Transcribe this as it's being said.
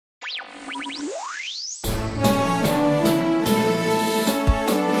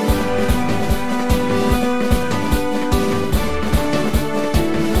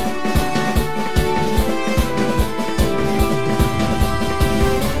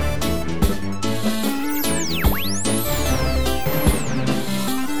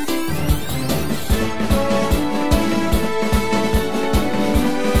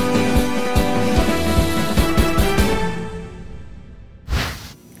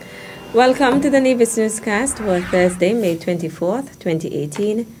Welcome to the Nevis Newscast for Thursday, May 24th,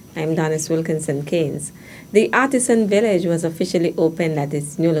 2018. I'm Donis Wilkinson Keynes. The Artisan Village was officially opened at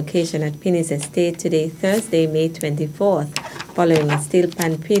its new location at Pinny's Estate today, Thursday, May 24th, following a steel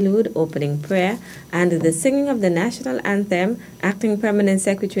pan prelude, opening prayer, and the singing of the national anthem. Acting Permanent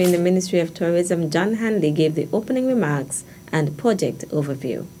Secretary in the Ministry of Tourism, John Hanley, gave the opening remarks and project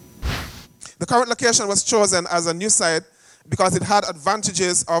overview. The current location was chosen as a new site because it had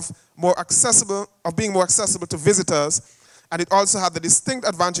advantages of being more accessible to visitors, and it also had the distinct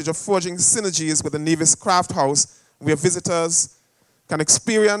advantage of forging synergies with the Nevis Craft House, where visitors can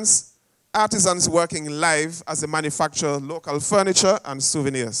experience artisans working live as they manufacture local furniture and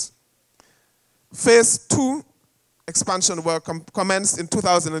souvenirs. Phase 2 expansion work commenced in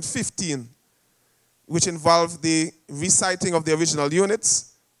 2015, which involved the resiting of the original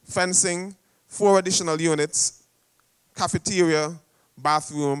units, fencing, 4 additional units, cafeteria,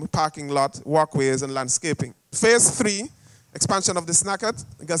 bathroom, parking lot, walkways, and landscaping. Phase 3, expansion of the snacket,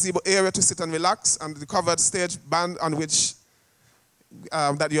 gazebo area to sit and relax, and the covered stage band on which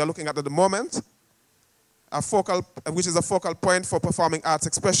that you are looking at the moment, which is a focal point for performing arts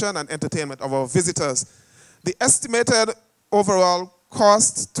expression and entertainment of our visitors. The estimated overall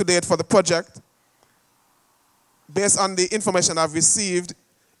cost to date for the project, based on the information I've received,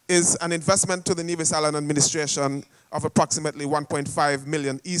 is an investment to the Nevis Island administration of approximately 1.5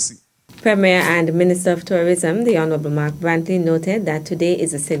 million EC. Premier and Minister of Tourism, the Honorable Mark Brantley, noted that today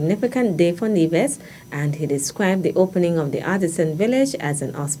is a significant day for Nevis, and he described the opening of the Artisan Village as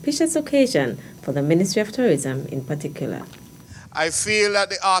an auspicious occasion for the Ministry of Tourism in particular. I feel that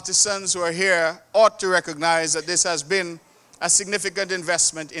the artisans who are here ought to recognize that this has been a significant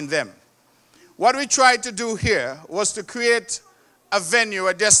investment in them. What we tried to do here was to create a venue,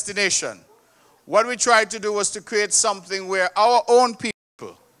 a destination. What we tried to do was to create something where our own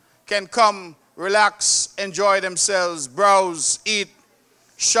people can come, relax, enjoy themselves, browse, eat,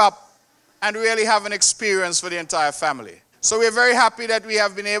 shop, and really have an experience for the entire family. So we're very happy that we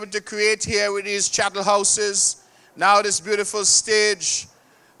have been able to create here with these chattel houses, now this beautiful stage,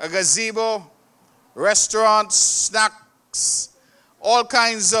 a gazebo, restaurants, snacks, all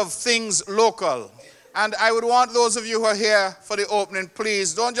kinds of things local. And I would want those of you who are here for the opening,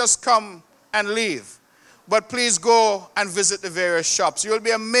 please don't just come and leave, but please go and visit the various shops. You'll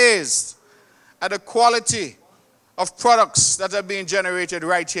be amazed at the quality of products that are being generated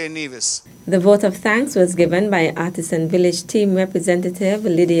right here in Nevis. The vote of thanks was given by Artisan Village team representative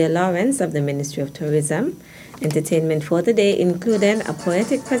Lydia Lawrence of the Ministry of Tourism. Entertainment for the day included a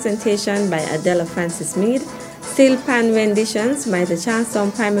poetic presentation by Adela Francis Mead, steel pan renditions by the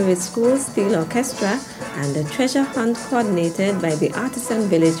Charlestown Primary School Steel Orchestra, and a treasure hunt coordinated by the Artisan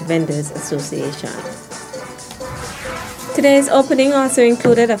Village Vendors Association. Today's opening also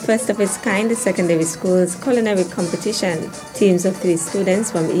included a first-of-its-kind secondary school's culinary competition. Teams of 3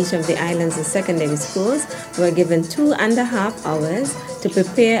 students from each of the island's secondary schools were given 2.5 hours to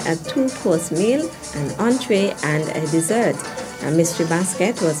prepare a 2-course meal, an entree, and a dessert. A mystery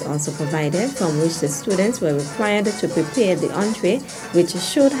basket was also provided, from which the students were required to prepare the entree, which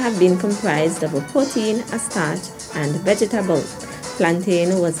should have been comprised of a protein, a starch, and vegetable.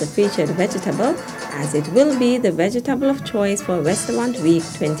 Plantain was the featured vegetable, as it will be the vegetable of choice for Restaurant Week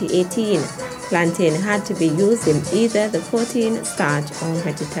 2018. Plantain had to be used in either the protein, starch, or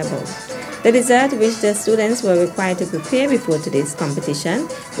vegetable. The dessert, which the students were required to prepare before today's competition,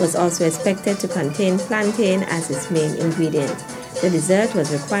 was also expected to contain plantain as its main ingredient. The dessert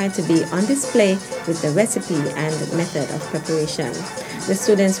was required to be on display with the recipe and method of preparation. The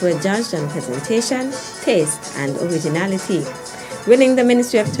students were judged on presentation, taste, and originality. Winning the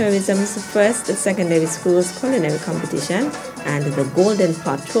Ministry of Tourism's first secondary school's culinary competition and the Golden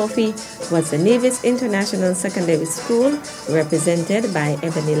Pot Trophy was the Nevis International Secondary School, represented by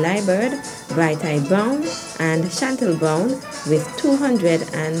Ebony Liebert, Bright Eye Brown, and Chantal Brown with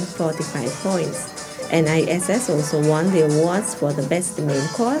 245 points. NISS also won the awards for the best main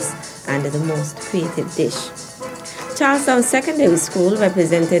course and the most creative dish. Charlestown Secondary School,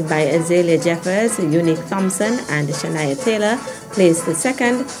 represented by Azalea Jeffers, Unique Thompson, and Shania Taylor, placed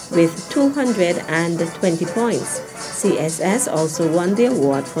second with 220 points. CSS also won the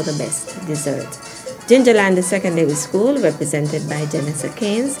award for the best dessert. Gingerland Secondary School, represented by Janessa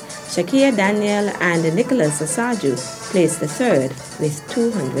Keynes, Shakia Daniel, and Nicholas Asaju, placed third with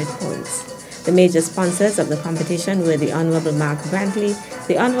 200 points. The major sponsors of the competition were the Honorable Mark Brantley,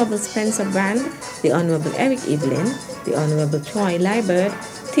 the Honorable Spencer Brand, the Honorable Eric Evelyn, the Honorable Troy Liebert,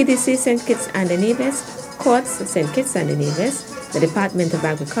 TDC St. Kitts and Nevis, Courts St. Kitts and Nevis, the Department of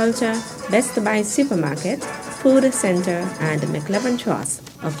Agriculture, Best Buy Supermarket, Food Center, and McLevin Trust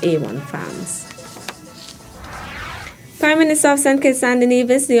of A1 Farms. Prime Minister of St. Kitts and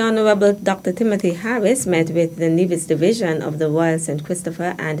Nevis, the Honorable Dr. Timothy Harris, met with the Nevis Division of the Royal St.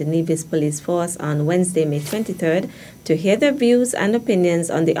 Christopher and Nevis Police Force on Wednesday, May 23rd, to hear their views and opinions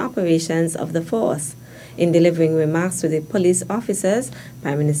on the operations of the force. In delivering remarks to the police officers,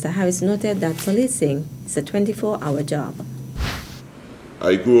 Prime Minister Harris noted that policing is a 24-hour job.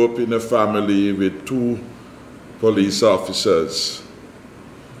 I grew up in a family with 2 police officers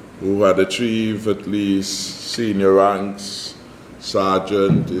who had achieved at least senior ranks,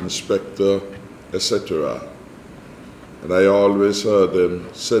 sergeant, inspector, etc. And I always heard them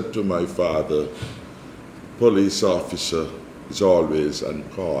said to my father, police officer is always on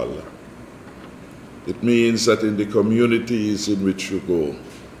call. It means that in the communities in which you go,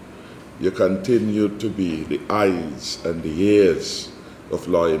 you continue to be the eyes and the ears of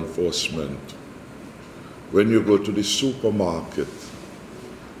law enforcement. When you go to the supermarket,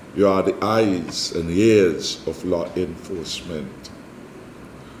 you are the eyes and ears of law enforcement.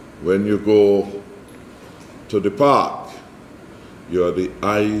 When you go to the park, you are the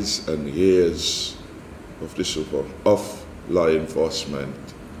eyes and ears of law enforcement.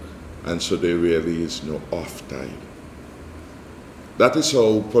 And so there really is no off time. That is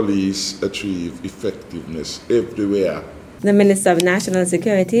how police achieve effectiveness everywhere. The Minister of National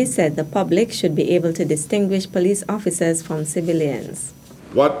Security said the public should be able to distinguish police officers from civilians.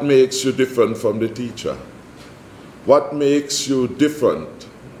 What makes you different from the teacher? What makes you different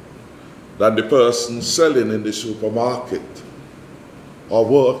than the person selling in the supermarket or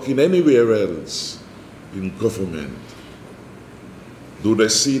working anywhere else in government? Do they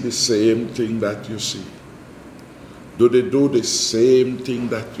see the same thing that you see? Do they do the same thing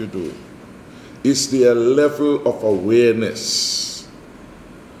that you do? Is their level of awareness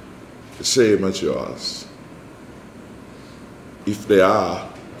the same as yours? If they are,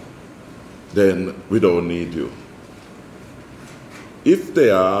 then we don't need you. If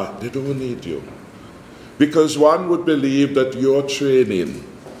they are, they don't need you. Because one would believe that your training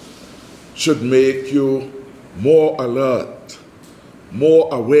should make you more alert,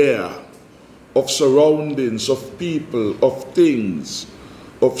 more aware of surroundings, of people, of things,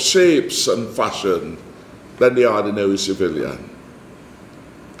 of shapes and fashion than the ordinary civilian.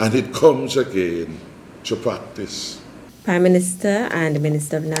 And it comes again to practice. Prime Minister and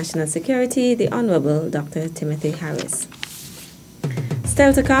Minister of National Security, the Honorable Dr. Timothy Harris.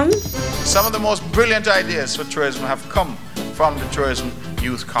 Still to come, some of the most brilliant ideas for tourism have come from the Tourism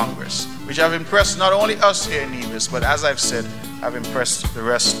Youth Congress, which have impressed not only us here in Nevis, but as I've said, have impressed the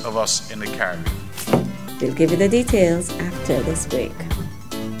rest of us in the Caribbean. we'll give you the details after this break.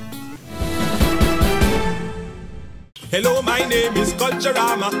 Hello, my name is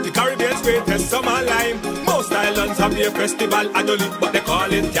Culturama, the Caribbean's greatest summer line. Most islands have their festival annually, but they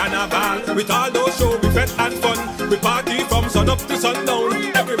call it Carnival. With all those shows, we fete and fun, we party from sun up to sundown.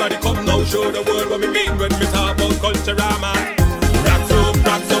 Everybody come now, show the world what we mean when we talk about Culturama. Rocks up,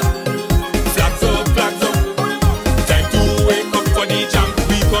 flags up, flags up. Time to wake up for the jam.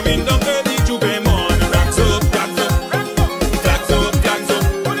 We coming down early to be morn. Rocks up, flags up, flags up.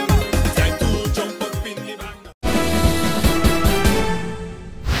 Time to jump up in the band.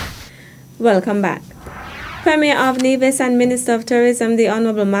 Welcome back. Premier of Nevis and Minister of Tourism, the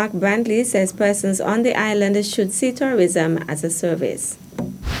Honorable Mark Brantley, says persons on the island should see tourism as a service.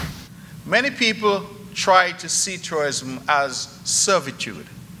 Many people try to see tourism as servitude.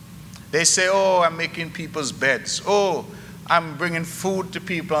 They say, oh, I'm making people's beds. Oh, I'm bringing food to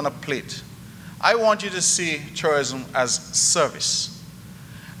people on a plate. I want you to see tourism as service.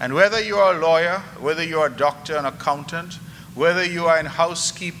 And whether you are a lawyer, whether you are a doctor, an accountant, whether you are in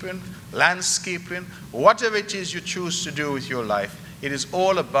housekeeping, landscaping, whatever it is you choose to do with your life, it is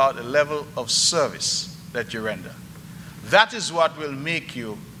all about the level of service that you render. That is what will make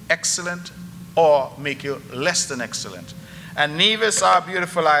you excellent or make you less than excellent. And Nevis, our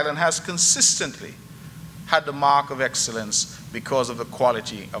beautiful island, has consistently had the mark of excellence because of the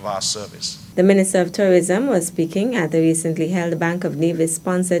quality of our service. The Minister of Tourism was speaking at the recently held Bank of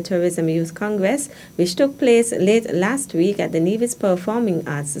Nevis-sponsored Tourism Youth Congress, which took place late last week at the Nevis Performing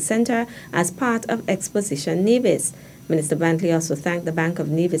Arts Center as part of Exposition Nevis. Minister Brantley also thanked the Bank of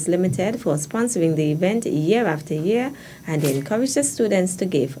Nevis Limited for sponsoring the event year after year, and he encouraged the students to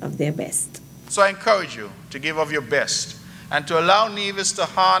give of their best. So I encourage you to give of your best and to allow Nevis to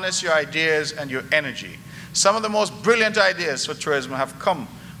harness your ideas and your energy. Some of the most brilliant ideas for tourism have come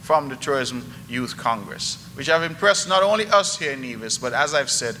from the Tourism Youth Congress, which have impressed not only us here in Nevis, but as I've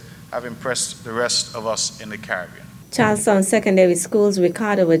said, have impressed the rest of us in the Caribbean. Charlestown Secondary School's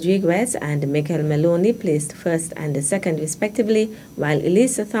Ricardo Rodriguez and Michael Maloney placed first and second respectively, while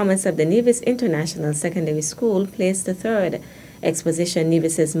Elisa Thomas of the Nevis International Secondary School placed third. Exposition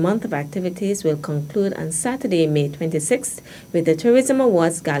Nevis's month of activities will conclude on Saturday, May 26th with the Tourism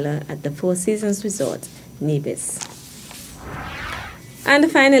Awards Gala at the Four Seasons Resort, Nevis. And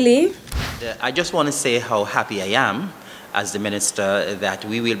finally, I just want to say how happy I am as the Minister that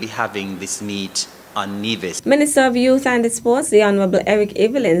we will be having this meet on Nevis. Minister of Youth and Sports, the Honorable Eric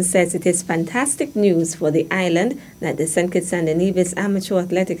Evelyn, says it is fantastic news for the island that the St. Kitts and Nevis Amateur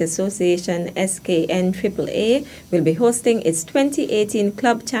Athletic Association SKN AAA will be hosting its 2018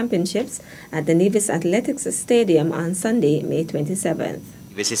 Club Championships at the Nevis Athletics Stadium on Sunday, May 27th.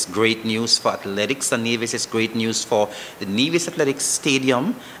 This is great news for athletics, and Nevis is great news for the Nevis Athletics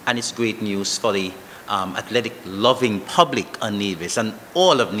Stadium, and it's great news for the athletic-loving public on Nevis, and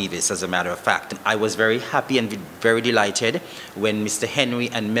all of Nevis, as a matter of fact. I was very happy and very delighted when Mr. Henry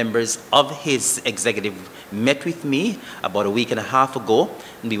and members of his executive met with me about a week and a half ago.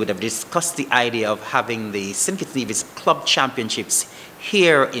 We would have discussed the idea of having the St. Kitts Nevis Club Championships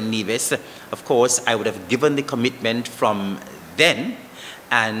here in Nevis. Of course, I would have given the commitment from then,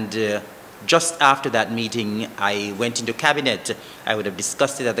 and just after that meeting, I went into cabinet. I would have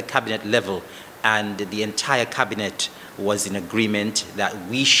discussed it at the cabinet level, and the entire cabinet was in agreement that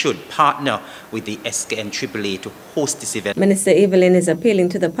we should partner with the SKN AAA to host this event. Minister Evelyn is appealing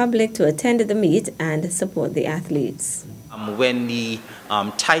to the public to attend the meet and support the athletes. When the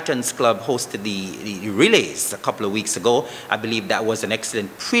Titans Club hosted the relays a couple of weeks ago, I believe that was an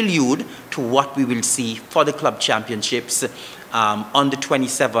excellent prelude to what we will see for the club championships on the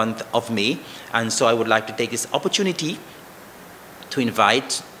 27th of May. And so I would like to take this opportunity to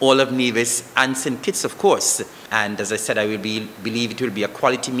invite all of Nevis and St. Kitts, of course. And as I said, I believe it will be a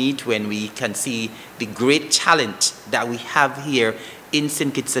quality meet when we can see the great talent that we have here in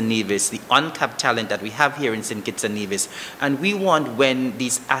St. Kitts and Nevis, the uncapped talent that we have here in St. Kitts and Nevis. And we want, when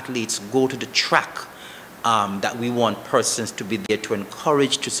these athletes go to the track, that we want persons to be there to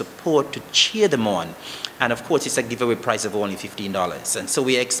encourage, to support, to cheer them on. And of course, it's a giveaway price of only $15. And so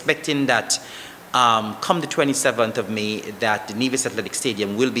we are expecting that come the 27th of May, that the Nevis Athletic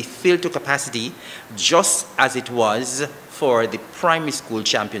Stadium will be filled to capacity, just as it was for the primary school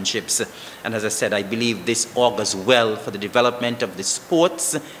championships. And as I said, I believe this augurs well for the development of the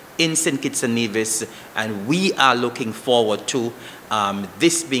sports in St. Kitts and Nevis, and we are looking forward to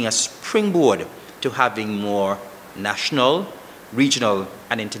this being a springboard to having more national, regional,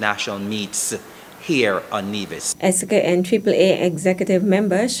 and international meets here on Nevis. SKN AAA Executive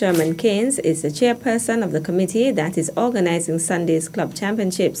Member Sherman Keynes is the chairperson of the committee that is organizing Sunday's club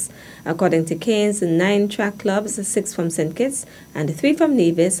championships. According to Keynes, 9 track clubs, 6 from St. Kitts and 3 from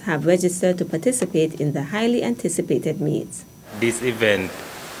Nevis, have registered to participate in the highly anticipated meets. This event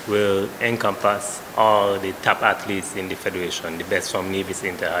will encompass all the top athletes in the federation, the best from Nevis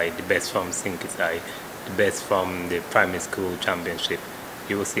Inter-High, the best from St. Kitts High, the best from the primary school championship.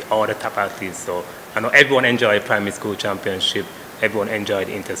 You will see all the top athletes. So I know everyone enjoyed primary school championship, everyone enjoyed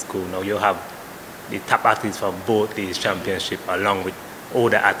inter-school. Now you have the top athletes from both these championships along with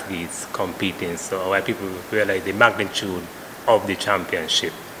older athletes competing. So where people realize the magnitude of the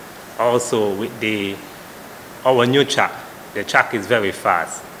championship. Also with our new track, the track is very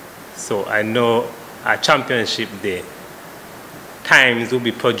fast. So I know our championship day, times will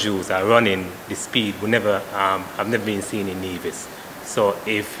be produced are running, the speed will never have never been seen in Nevis. So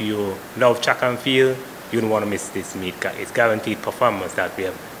if you love track and field, you don't want to miss this meet. It's guaranteed performance that we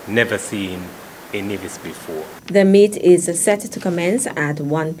have never seen in Nevis before. The meet is set to commence at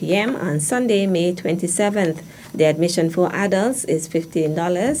 1 p.m. on Sunday, May 27th. The admission for adults is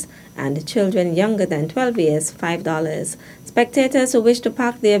 $15 and children younger than 12 years $5. Spectators who wish to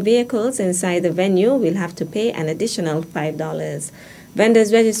park their vehicles inside the venue will have to pay an additional $5.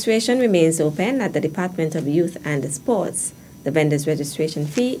 Vendors registration remains open at the Department of Youth and Sports. The vendor's registration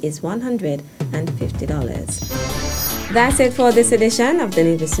fee is $150. That's it for this edition of the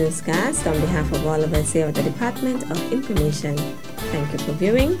Nevis Newscast. On behalf of all of us here at the Department of Information, thank you for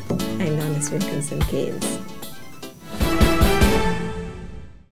viewing. I'm Lourdes Wilkinson Keynes.